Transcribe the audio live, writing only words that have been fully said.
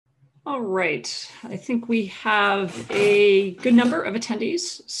All right, I think we have a good number of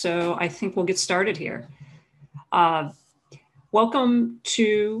attendees, so I think we'll get started here. Welcome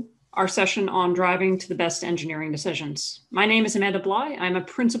to our session on driving to the best engineering decisions. My name is Amanda Bly. I'm a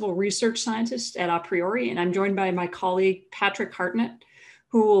principal research scientist at aPriori, and I'm joined by my colleague, Patrick Hartnett,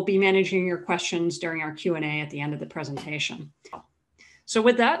 who will be managing your questions during our Q&A at the end of the presentation. So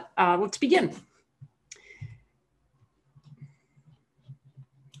with that, let's begin.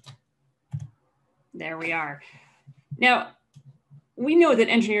 There we are. Now, we know that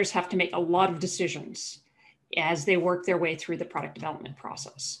engineers have to make a lot of decisions as they work their way through the product development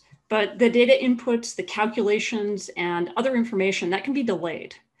process. But the data inputs, the calculations, and other information that can be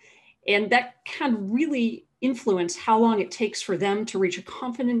delayed. And that can really influence how long it takes for them to reach a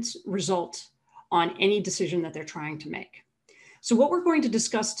confident result on any decision that they're trying to make. So what we're going to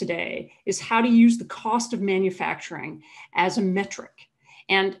discuss today is how to use the cost of manufacturing as a metric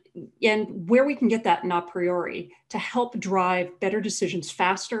and where we can get that in aPriori to help drive better decisions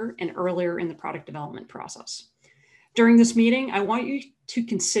faster and earlier in the product development process. During this meeting, I want you to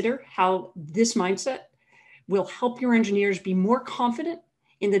consider how this mindset will help your engineers be more confident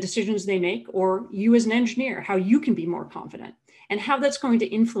in the decisions they make, or you as an engineer, how you can be more confident, and how that's going to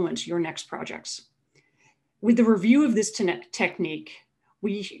influence your next projects. With the review of this technique,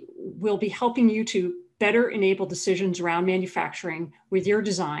 we will be helping you to better enable decisions around manufacturing with your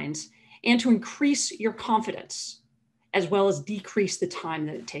designs and to increase your confidence, as well as decrease the time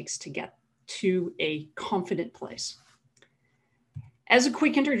that it takes to get to a confident place. As a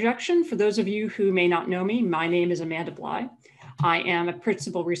quick introduction, for those of you who may not know me, my name is Amanda Bly. I am a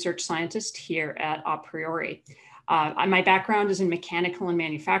principal research scientist here at aPriori. My background is in mechanical and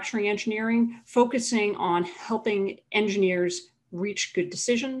manufacturing engineering, focusing on helping engineers reach good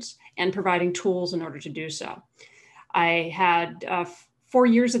decisions and providing tools in order to do so. I had 4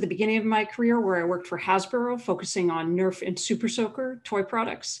 years at the beginning of my career where I worked for Hasbro, focusing on Nerf and Super Soaker toy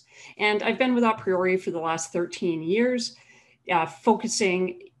products. And I've been with aPriori for the last 13 years,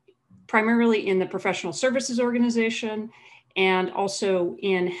 focusing primarily in the professional services organization and also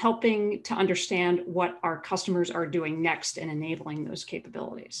in helping to understand what our customers are doing next and enabling those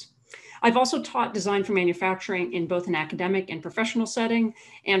capabilities. I've also taught design for manufacturing in both an academic and professional setting,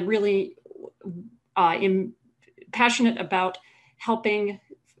 and really am passionate about helping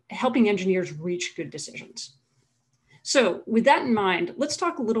engineers reach good decisions. So with that in mind, let's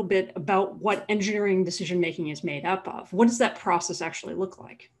talk a little bit about what engineering decision-making is made up of. What does that process actually look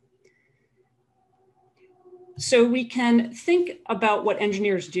like? So we can think about what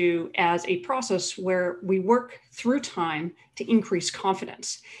engineers do as a process where we work through time to increase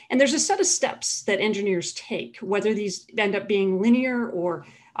confidence. And there's a set of steps that engineers take, whether these end up being linear or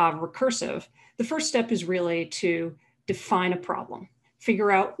recursive. The first step is really to define a problem. Figure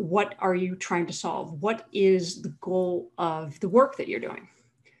out, what are you trying to solve? What is the goal of the work that you're doing?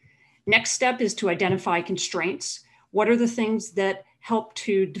 Next step is to identify constraints. What are the things that help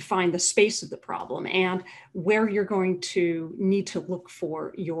to define the space of the problem and where you're going to need to look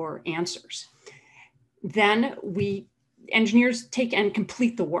for your answers? Then engineers take and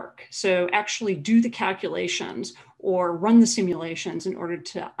complete the work. So actually do the calculations or run the simulations in order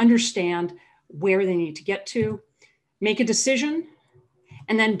to understand where they need to get to, make a decision,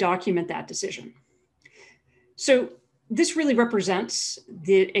 and then document that decision. So this really represents,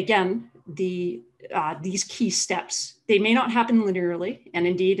 these key steps. They may not happen linearly, and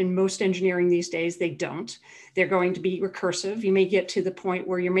indeed in most engineering these days, they don't. They're going to be recursive. You may get to the point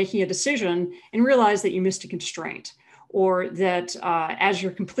where you're making a decision and realize that you missed a constraint, or that as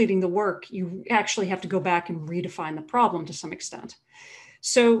you're completing the work, you actually have to go back and redefine the problem to some extent.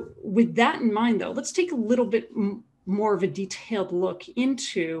 So with that in mind, though, let's take a little bit more of a detailed look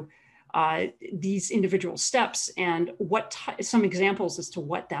into these individual steps and some examples as to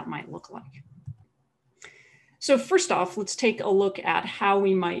what that might look like. So first off, let's take a look at how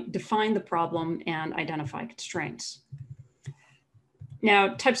we might define the problem and identify constraints.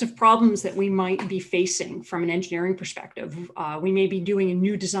 Now, types of problems that we might be facing from an engineering perspective, we may be doing a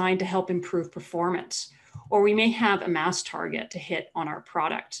new design to help improve performance, or we may have a mass target to hit on our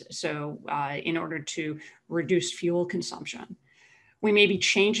product, so in order to reduce fuel consumption. We may be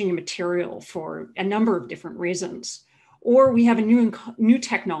changing a material for a number of different reasons, or we have a new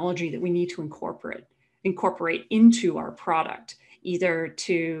technology that we need to incorporate into our product, either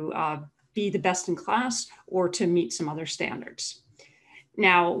to be the best in class or to meet some other standards.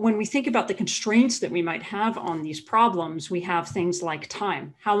 Now, when we think about the constraints that we might have on these problems, we have things like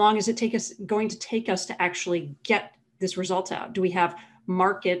time. How long is it going to take us to actually get this result out? Do we have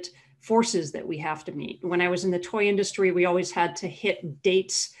market forces that we have to meet? When I was in the toy industry, we always had to hit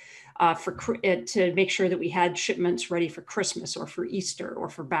dates to make sure that we had shipments ready for Christmas or for Easter or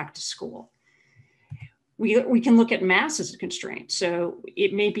for back to school. We can look at mass as a constraint. So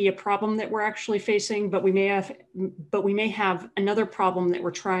it may be a problem that we're actually facing, but we may have another problem that we're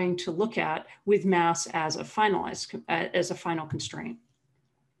trying to look at with mass as a final constraint.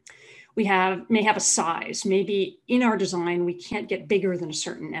 We may have a size. Maybe in our design, we can't get bigger than a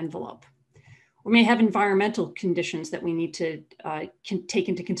certain envelope. We may have environmental conditions that we need to take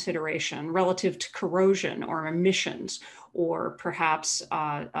into consideration relative to corrosion or emissions, or perhaps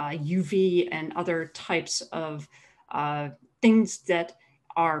UV and other types of things that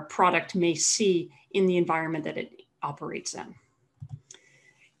our product may see in the environment that it operates in.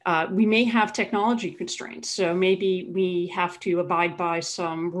 We may have technology constraints. So maybe we have to abide by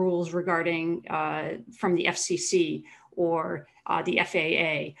some rules regarding from the FCC or the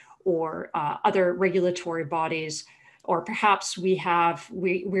FAA or other regulatory bodies, or perhaps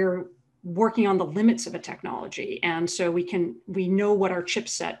we're working on the limits of a technology. And so we know what our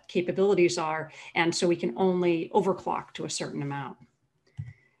chipset capabilities are. And so we can only overclock to a certain amount.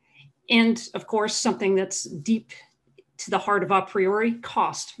 And of course, something that's deep to the heart of aPriori,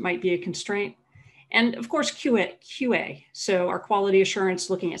 cost might be a constraint. And of course, QA. So our quality assurance,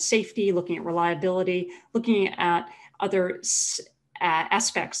 looking at safety, looking at reliability, looking at other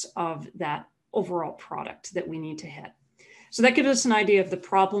aspects of that overall product that we need to hit. So that gives us an idea of the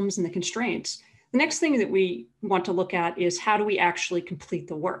problems and the constraints. The next thing that we want to look at is how do we actually complete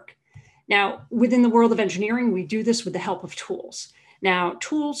the work? Now, within the world of engineering, we do this with the help of tools. Now,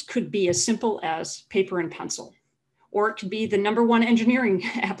 tools could be as simple as paper and pencil, or it could be the #1 engineering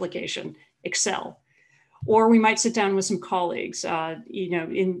application, Excel. Or we might sit down with some colleagues,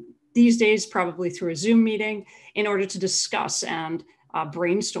 in these days, probably through a Zoom meeting, in order to discuss and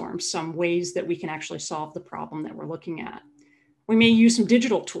brainstorm some ways that we can actually solve the problem that we're looking at. We may use some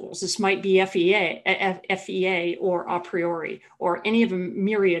digital tools. This might be FEA or aPriori, or any of a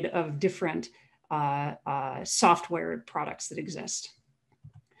myriad of different software products that exist.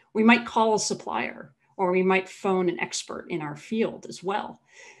 We might call a supplier, or we might phone an expert in our field as well.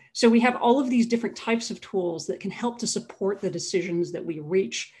 So we have all of these different types of tools that can help to support the decisions that we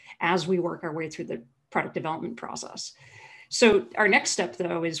reach as we work our way through the product development process. So our next step,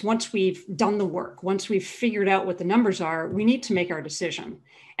 though, is once we've done the work, once we've figured out what the numbers are, we need to make our decision.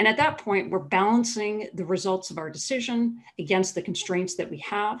 And at that point, we're balancing the results of our decision against the constraints that we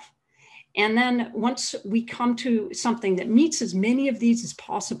have. And then once we come to something that meets as many of these as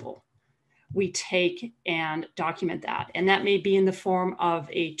possible, we take and document that. And that may be in the form of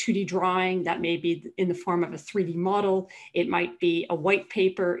a 2D drawing, that may be in the form of a 3D model, it might be a white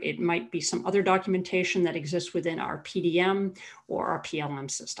paper, it might be some other documentation that exists within our PDM or our PLM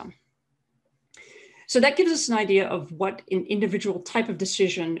system. So that gives us an idea of what an individual type of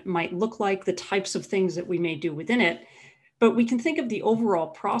decision might look like, the types of things that we may do within it. But we can think of the overall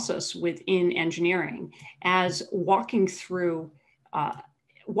process within engineering as walking through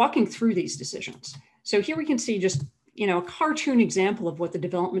these decisions. So here we can see just a cartoon example of what the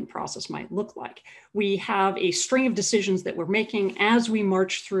development process might look like. We have a string of decisions that we're making as we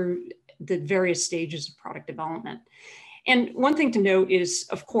march through the various stages of product development. And one thing to note is,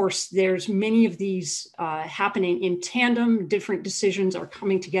 of course, there's many of these happening in tandem. Different decisions are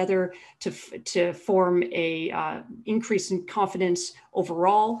coming together to form a increase in confidence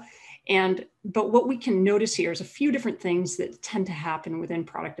overall. But what we can notice here is a few different things that tend to happen within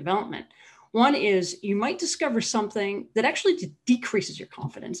product development. One is you might discover something that actually decreases your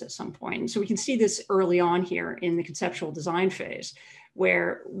confidence at some point. And so we can see this early on here in the conceptual design phase,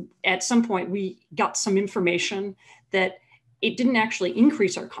 where at some point we got some information that it didn't actually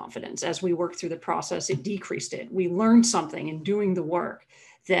increase our confidence as we worked through the process, it decreased it. We learned something in doing the work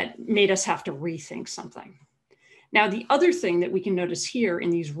that made us have to rethink something. Now, the other thing that we can notice here in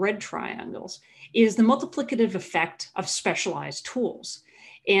these red triangles is the multiplicative effect of specialized tools.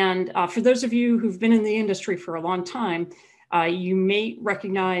 And for those of you who've been in the industry for a long time, you may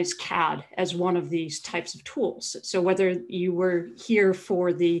recognize CAD as one of these types of tools. So whether you were here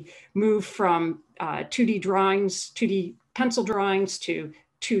for the move from 2D drawings, 2D pencil drawings to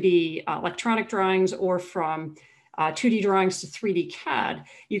 2D electronic drawings, or from 2D drawings to 3D CAD,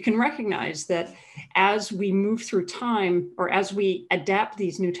 you can recognize that as we move through time, or as we adapt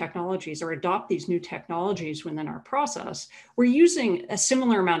these new technologies or adopt these new technologies within our process, we're using a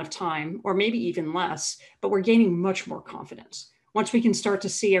similar amount of time, or maybe even less, but we're gaining much more confidence. Once we can start to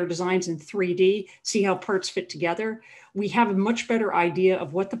see our designs in 3D, see how parts fit together, we have a much better idea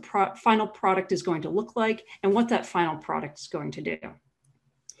of what the final product is going to look like and what that final product is going to do.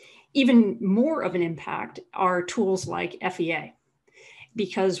 Even more of an impact are tools like FEA.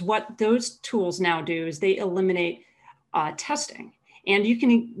 because what those tools now do is they eliminate testing, and you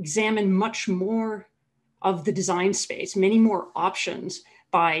can examine much more of the design space, many more options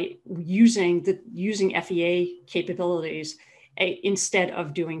by using FEA capabilities instead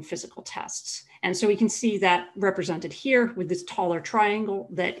of doing physical tests. And so we can see that represented here with this taller triangle,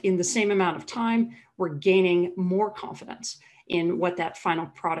 that in the same amount of time, we're gaining more confidence in what that final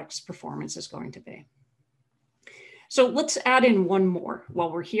product's performance is going to be. So let's add in one more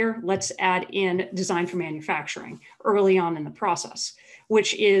while we're here. Let's add in design for manufacturing early on in the process,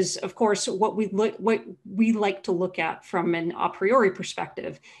 which is, of course, what we like to look at from an a priori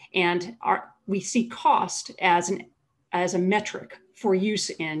perspective. And we see cost as a metric for use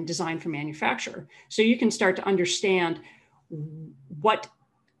in design for manufacture. So you can start to understand what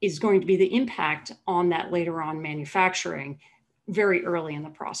is going to be the impact on that later on manufacturing very early in the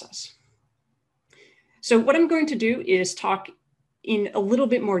process. So what I'm going to do is talk in a little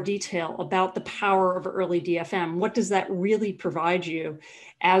bit more detail about the power of early DFM. What does that really provide you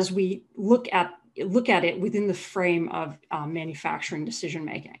as we look at it within the frame of manufacturing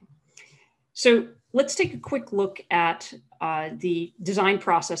decision-making? So let's take a quick look at the design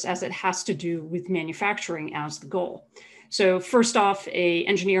process as it has to do with manufacturing as the goal. So first off, an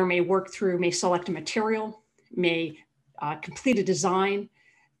engineer may select a material, may complete a design.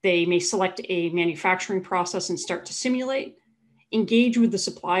 They may select a manufacturing process and start to simulate, engage with the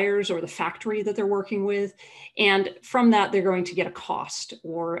suppliers or the factory that they're working with. And from that, they're going to get a cost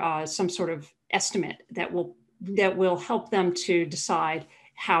or some sort of estimate that will help them to decide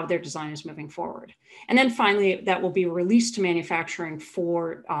how their design is moving forward. And then finally, that will be released to manufacturing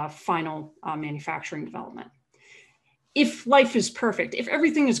for final manufacturing development. If life is perfect, if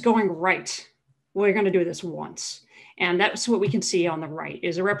everything is going right, we're going to do this once. And that's what we can see on the right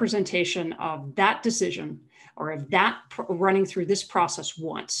is a representation of that decision or of that running through this process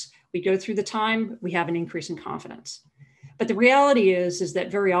once. We go through the time, we have an increase in confidence. But the reality is that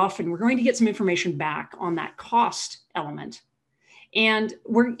very often we're going to get some information back on that cost element. And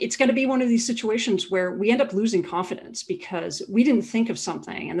it's going to be one of these situations where we end up losing confidence because we didn't think of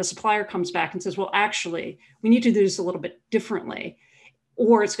something and the supplier comes back and says, well, actually, we need to do this a little bit differently,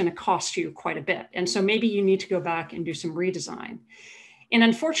 or it's going to cost you quite a bit. And so maybe you need to go back and do some redesign. And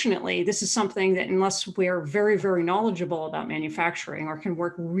unfortunately, this is something that unless we're very, very knowledgeable about manufacturing or can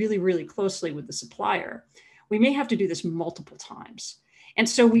work really, really closely with the supplier, we may have to do this multiple times. And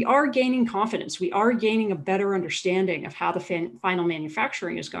so we are gaining confidence. We are gaining a better understanding of how the final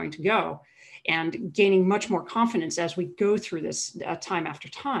manufacturing is going to go and gaining much more confidence as we go through this time after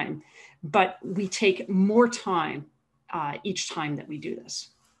time. But we take more time each time that we do this.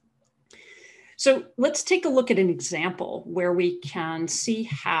 So let's take a look at an example where we can see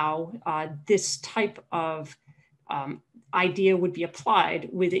how this type of idea would be applied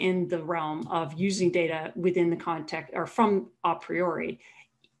within the realm of using data within the context or from a priori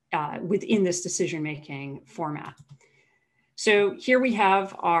within this decision-making format. So here we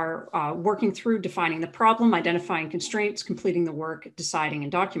have our working through defining the problem, identifying constraints, completing the work, deciding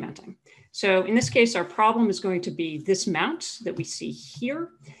and documenting. So in this case, our problem is going to be this mount that we see here.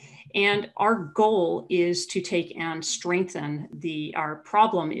 And our goal is to take and strengthen our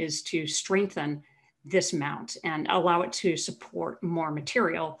problem is to strengthen this mount and allow it to support more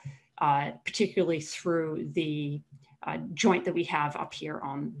material, particularly through the joint that we have up here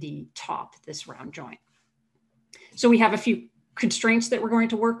on the top, this round joint. So we have a few constraints that we're going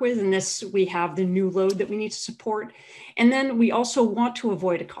to work with. In this, we have the new load that we need to support. And then we also want to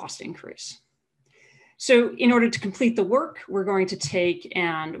avoid a cost increase. So in order to complete the work, we're going to take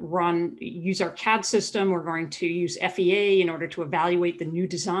and use our CAD system. We're going to use FEA in order to evaluate the new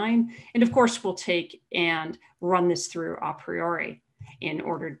design. And of course, we'll take and run this through a priori in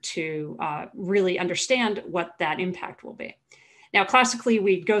order to really understand what that impact will be. Now, classically,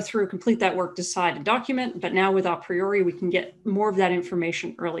 we go through, complete that work, decide, and document, but now with a priori, we can get more of that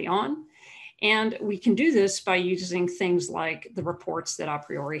information early on. And we can do this by using things like the reports that a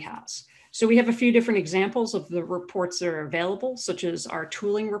priori has. So we have a few different examples of the reports that are available, such as our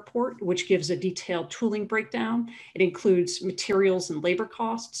tooling report, which gives a detailed tooling breakdown. It includes materials and labor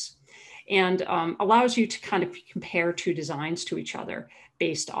costs and allows you to kind of compare two designs to each other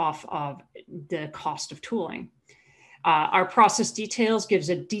based off of the cost of tooling. Our process details gives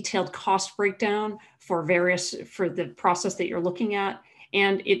a detailed cost breakdown for the process that you're looking at.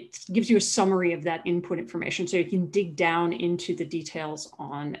 And it gives you a summary of that input information so you can dig down into the details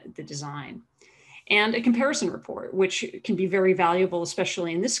on the design. And a comparison report, which can be very valuable,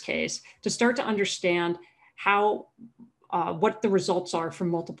 especially in this case, to start to understand how what the results are from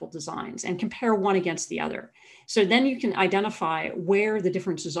multiple designs and compare one against the other. So then you can identify where the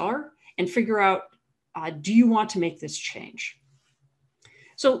differences are and figure out, do you want to make this change?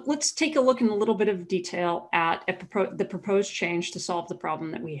 So let's take a look in a little bit of detail at the proposed change to solve the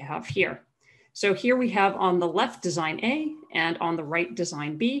problem that we have here. So here we have on the left design A and on the right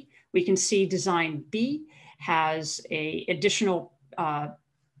design B. We can see design B has an additional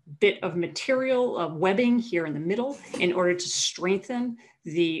bit of material, of webbing here in the middle in order to strengthen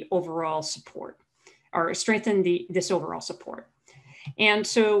the overall support, or strengthen this overall support. And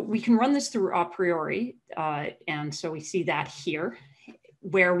so we can run this through aPriori. And so we see that here,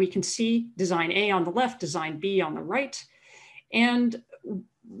 where we can see design A on the left, design B on the right. And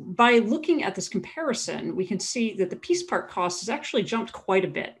by looking at this comparison, we can see that the piece part cost has actually jumped quite a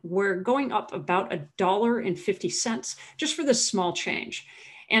bit. We're going up about $1.50 just for this small change.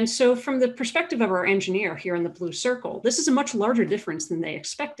 And so from the perspective of our engineer here in the blue circle, this is a much larger difference than they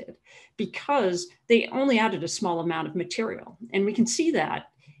expected because they only added a small amount of material. And we can see that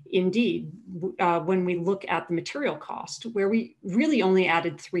indeed when we look at the material cost, where we really only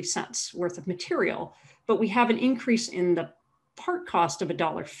added 3 cents worth of material, but we have an increase in the part cost of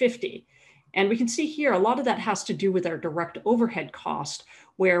 $1.50. And we can see here, a lot of that has to do with our direct overhead cost,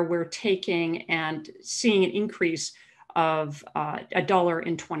 where we're taking and seeing an increase of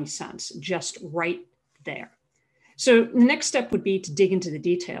 $1.20 just right there. So the next step would be to dig into the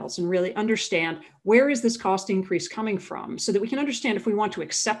details and really understand where is this cost increase coming from so that we can understand if we want to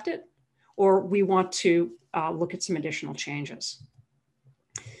accept it or we want to look at some additional changes.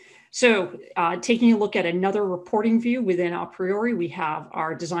 So taking a look at another reporting view within aPriori, we have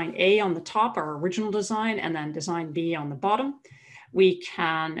our design A on the top, our original design, and then design B on the bottom. We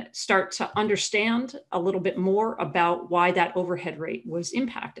can start to understand a little bit more about why that overhead rate was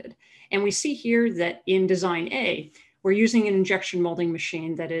impacted. And we see here that in design A, we're using an injection molding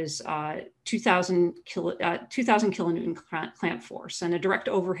machine that is 2,000 kilonewton clamp force and a direct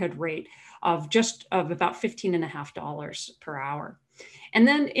overhead rate of about $15.50 per hour. And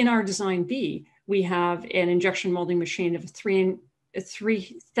then in our design B, we have an injection molding machine of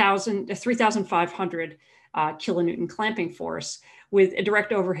 3,500 kilonewton clamping force with a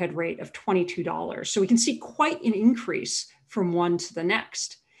direct overhead rate of $22. So we can see quite an increase from one to the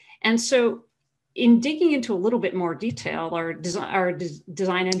next. And so in digging into a little bit more detail, our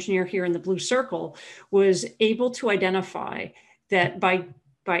design engineer here in the blue circle was able to identify that by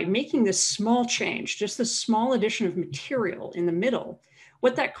making this small change, just this small addition of material in the middle,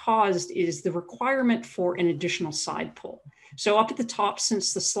 what that caused is the requirement for an additional side pull. So up at the top,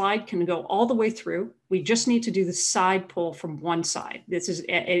 since the slide can go all the way through, we just need to do the side pull from one side. This is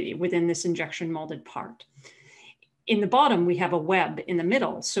within this injection molded part. In the bottom, we have a web in the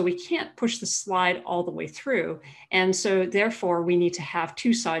middle, so we can't push the slide all the way through. And so therefore, we need to have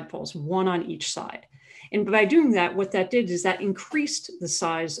 2 side pulls, one on each side. And by doing that, what that did is that increased the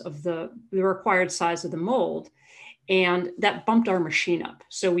size of the required size of the mold, and that bumped our machine up.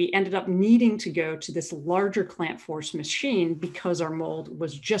 So we ended up needing to go to this larger clamp force machine because our mold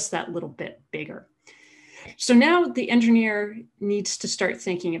was just that little bit bigger. So now the engineer needs to start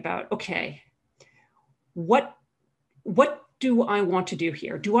thinking about, okay, what do I want to do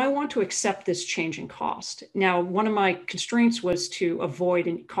here? Do I want to accept this change in cost? Now, one of my constraints was to avoid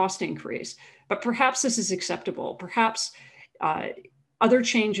a cost increase, but perhaps this is acceptable. Perhaps other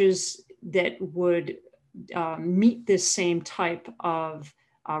changes that would meet this same type of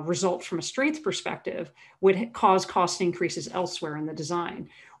result from a strength perspective would cause cost increases elsewhere in the design.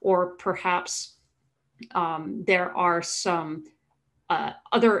 Or perhaps there are some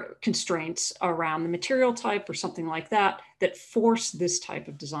other constraints around the material type or something like that that force this type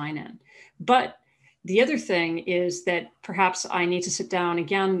of design in. But the other thing is that perhaps I need to sit down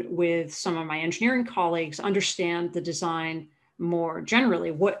again with some of my engineering colleagues, understand the design more generally,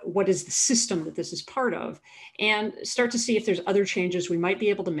 what is the system that this is part of, and start to see if there's other changes we might be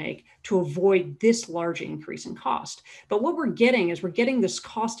able to make to avoid this large increase in cost. But what we're getting is we're getting this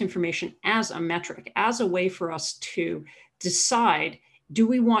cost information as a metric, as a way for us to decide, do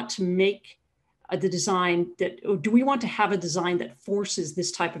we want to make the design that, or do we want to have a design that forces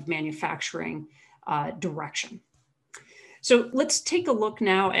this type of manufacturing direction? So let's take a look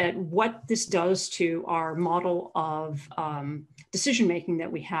now at what this does to our model of decision-making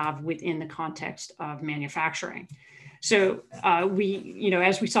that we have within the context of manufacturing. So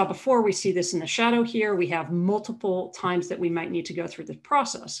as we saw before, we see this in the shadow here. We have multiple times that we might need to go through the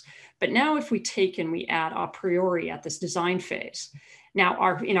process. But now if we take and we add aPriori at this design phase,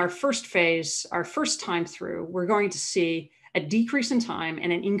 now in our first phase, our first time through, we're going to see a decrease in time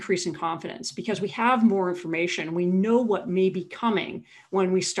and an increase in confidence because we have more information. We know what may be coming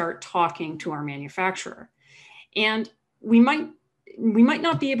when we start talking to our manufacturer. And we might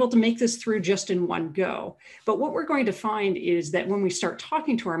not be able to make this through just in one go, but what we're going to find is that when we start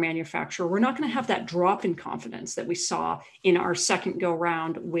talking to our manufacturer, we're not going to have that drop in confidence that we saw in our second go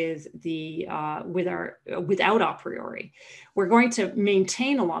round with without aPriori. We're going to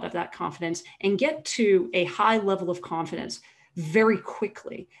maintain a lot of that confidence and get to a high level of confidence very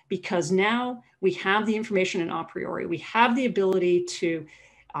quickly, because now we have the information in aPriori. We have the ability to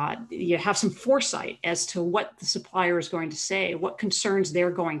you have some foresight as to what the supplier is going to say, what concerns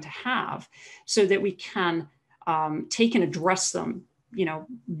they're going to have, so that we can take and address them,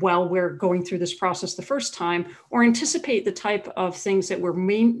 while we're going through this process the first time, or anticipate the type of things that we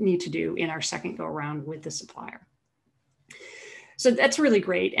may need to do in our second go around with the supplier. So that's really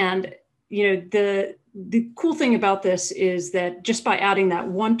great. And the cool thing about this is that just by adding that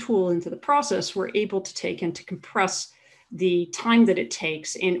one tool into the process, we're able to take and to compress the time that it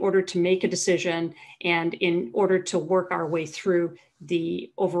takes in order to make a decision and in order to work our way through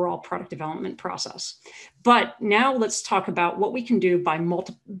the overall product development process. But now let's talk about what we can do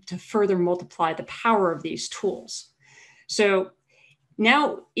to further multiply the power of these tools. So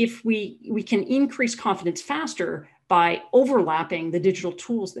now if we can increase confidence faster by overlapping the digital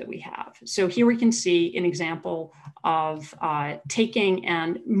tools that we have. So here we can see an example of taking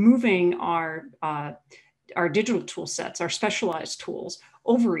and moving our digital tool sets, our specialized tools,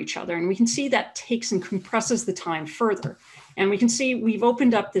 over each other. And we can see that takes and compresses the time further. And we can see we've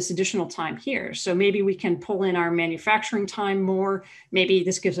opened up this additional time here. So maybe we can pull in our manufacturing time more. Maybe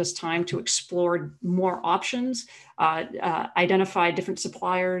this gives us time to explore more options, identify different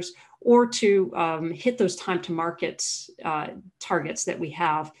suppliers, or to hit those time to markets targets that we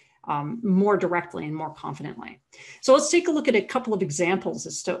have more directly and more confidently. So let's take a look at a couple of examples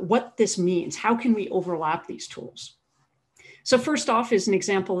as to what this means. How can we overlap these tools? So first off is an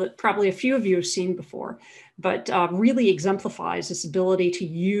example that probably a few of you have seen before, but really exemplifies this ability to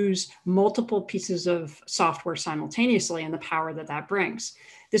use multiple pieces of software simultaneously and the power that that brings.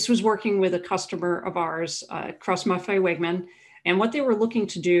 This was working with a customer of ours, Crossmafei-Wegmann, and what they were looking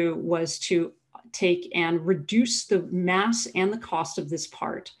to do was to take and reduce the mass and the cost of this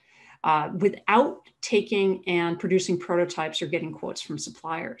part without taking and producing prototypes or getting quotes from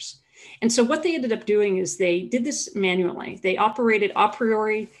suppliers. And so what they ended up doing is they did this manually. They operated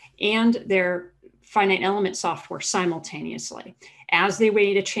aPriori and their finite element software simultaneously. As they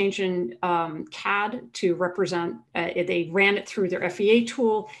made a change in CAD to represent, they ran it through their FEA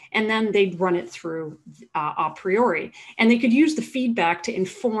tool, and then they'd run it through aPriori. And they could use the feedback to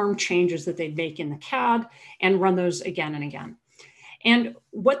inform changes that they'd make in the CAD and run those again and again. And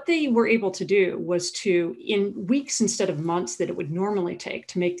what they were able to do was to, in weeks instead of months that it would normally take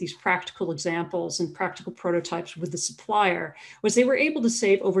to make these practical examples and practical prototypes with the supplier, was they were able to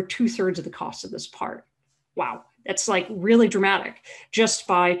save over 2/3 of the cost of this part. Wow, that's like really dramatic, just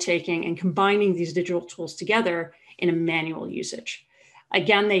by taking and combining these digital tools together in a manual usage.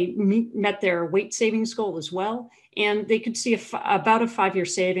 Again, they met their weight savings goal as well, and they could see about a 5-year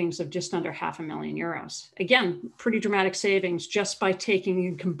savings of just under €500,000. Again, pretty dramatic savings just by taking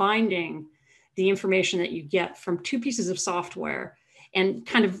and combining the information that you get from two pieces of software and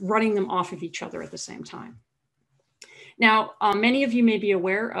kind of running them off of each other at the same time. Now, many of you may be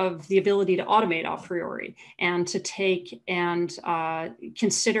aware of the ability to automate aPriori and to take and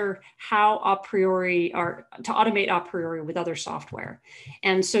consider how aPriori, or to automate aPriori with other software.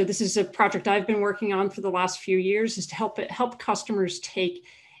 And so this is a project I've been working on for the last few years, is to help customers take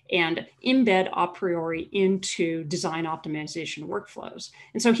and embed aPriori into design optimization workflows.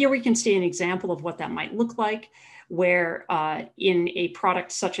 And so here we can see an example of what that might look like, where in a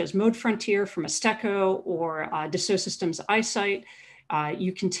product such as Mode Frontier from Esteco or Dassault Systems EyeSight,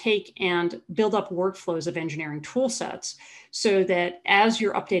 you can take and build up workflows of engineering tool sets so that as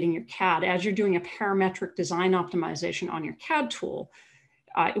you're updating your CAD, as you're doing a parametric design optimization on your CAD tool,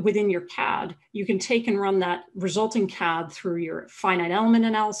 within your CAD, you can take and run that resulting CAD through your finite element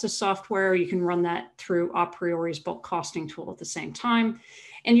analysis software. You can run that through aPriori's bulk costing tool at the same time.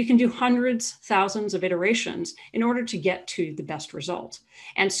 And you can do hundreds, thousands of iterations in order to get to the best result.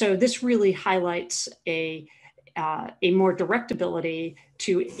 And so this really highlights a more direct ability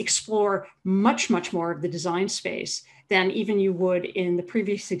to explore much, much more of the design space than even you would in the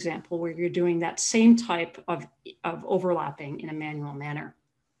previous example, where you're doing that same type of overlapping in a manual manner.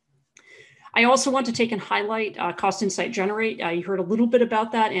 I also want to take and highlight Cost Insight Generate. You heard a little bit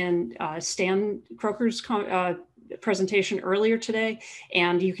about that in Stan Croker's presentation earlier today,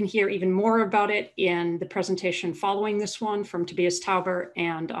 and you can hear even more about it in the presentation following this one from Tobias Tauber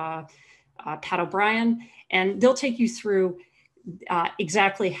and Pat O'Brien, and they'll take you through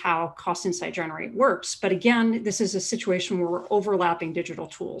exactly how Cost Insight Generate works. But again, this is a situation where we're overlapping digital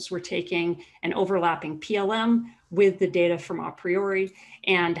tools. We're taking an overlapping PLM with the data from aPriori,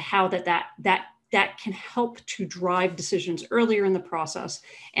 and how that can help to drive decisions earlier in the process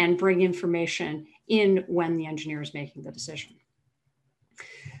and bring information in when the engineer is making the decision.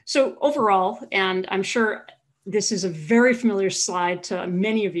 So overall, and I'm sure this is a very familiar slide to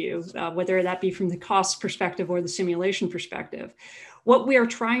many of you, whether that be from the cost perspective or the simulation perspective. What we are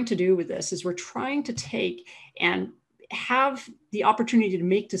trying to do with this is we're trying to take and have the opportunity to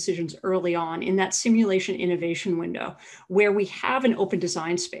make decisions early on in that simulation innovation window, where we have an open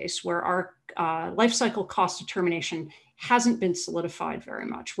design space, where our lifecycle cost determination hasn't been solidified very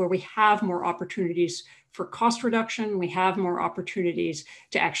much, where we have more opportunities for cost reduction, we have more opportunities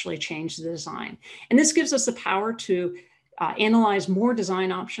to actually change the design. And this gives us the power to analyze more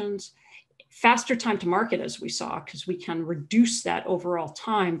design options, faster time to market, as we saw, because we can reduce that overall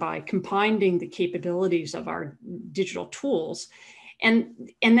time by combining the capabilities of our digital tools. And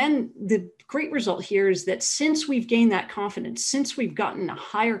then the great result here is that since we've gained that confidence, since we've gotten a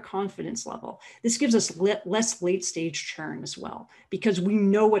higher confidence level, this gives us less late stage churn as well, because we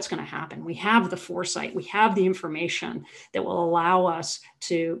know what's going to happen. We have the foresight, we have the information that will allow us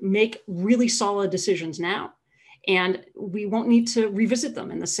to make really solid decisions now, and we won't need to revisit them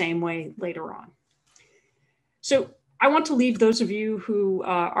in the same way later on. So I want to leave those of you who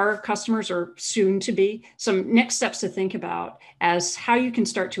are customers or soon to be some next steps to think about as how you can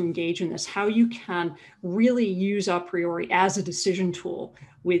start to engage in this, how you can really use aPriori as a decision tool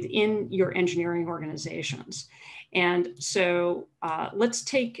within your engineering organizations. And so let's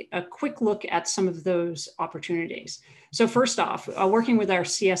take a quick look at some of those opportunities. So first off, working with our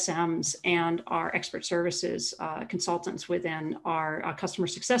CSMs and our expert services consultants within our customer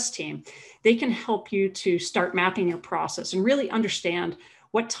success team, they can help you to start mapping your process and really understand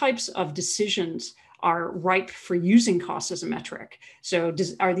what types of decisions are ripe for using cost as a metric. So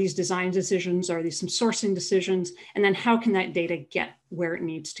are these design decisions? Are these some sourcing decisions? And then how can that data get where it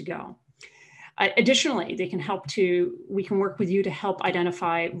needs to go? Additionally, we can work with you to help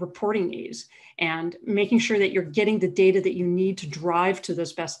identify reporting needs and making sure that you're getting the data that you need to drive to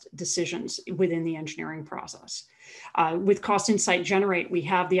those best decisions within the engineering process. With Cost Insight Generate, we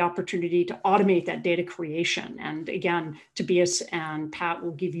have the opportunity to automate that data creation. And again, Tobias and Pat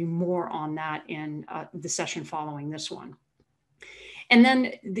will give you more on that in the session following this one. And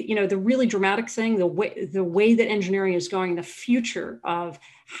then, the really dramatic thing, the way that engineering is going, the future of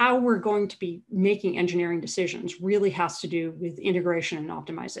how we're going to be making engineering decisions really has to do with integration and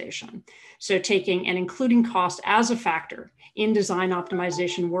optimization. So taking and including cost as a factor in design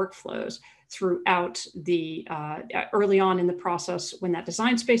optimization workflows throughout the early on in the process when that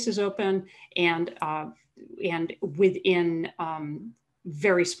design space is open, and within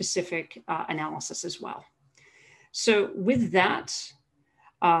very specific analysis as well. So with that,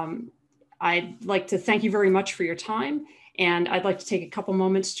 I'd like to thank you very much for your time, and I'd like to take a couple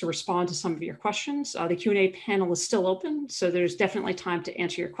moments to respond to some of your questions. The Q&A panel is still open, so there's definitely time to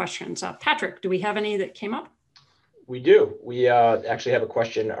answer your questions. Patrick, do we have any that came up? We do. We actually have a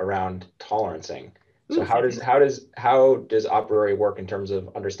question around tolerancing. So how does aPriori work in terms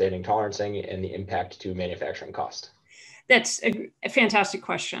of understanding tolerancing and the impact to manufacturing cost? That's a fantastic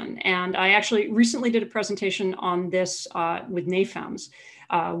question. And I actually recently did a presentation on this with NAFEMS,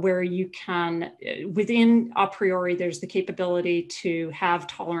 where you can, within aPriori, there's the capability to have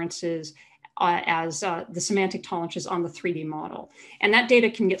tolerances as the semantic tolerances on the 3D model. And that data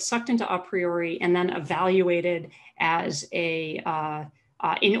can get sucked into aPriori and then evaluated as in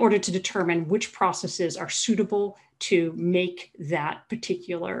order to determine which processes are suitable to make that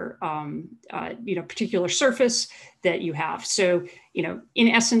particular, particular surface that you have. So, in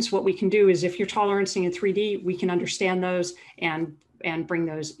essence, what we can do is if you're tolerancing in 3D, we can understand those and bring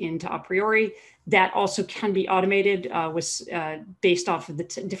those into aPriori. That also can be automated based off of the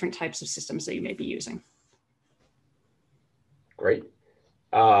different types of systems that you may be using. Great.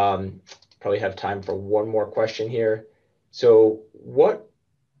 Probably have time for one more question here. So what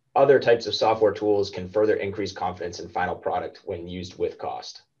other types of software tools can further increase confidence in final product when used with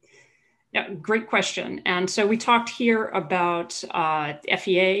cost? Yeah, great question. And so we talked here about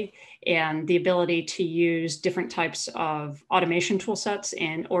FEA and the ability to use different types of automation tool sets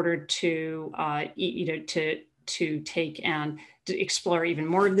in order to to take and to explore even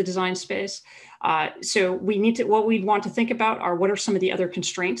more of the design space. So what we'd want to think about are what are some of the other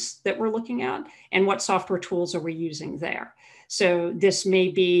constraints that we're looking at, and what software tools are we using there. So this may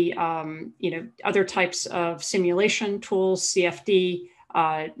be other types of simulation tools, CFD,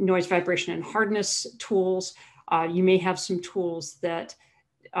 noise, vibration, and hardness tools. You may have some tools that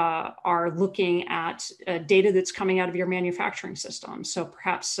are looking at data that's coming out of your manufacturing system. So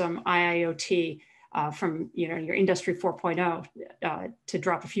perhaps some IIoT from your Industry 4.0, to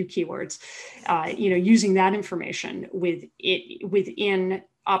drop a few keywords, using that information within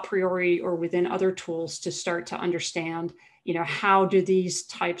aPriori or within other tools to start to understand, how do these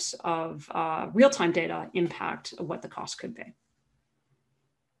types of real-time data impact what the cost could be.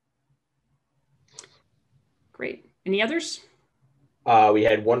 Great. Any others? We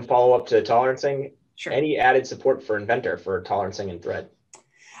had one follow-up to tolerancing. Sure. Any added support for Inventor for tolerancing and thread?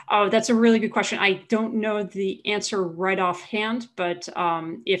 Oh, that's a really good question. I don't know the answer right offhand, but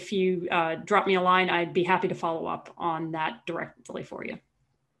if you drop me a line, I'd be happy to follow up on that directly for you.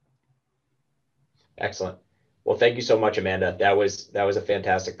 Excellent. Well, thank you so much, Amanda. That was a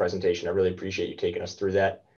fantastic presentation. I really appreciate you taking us through that.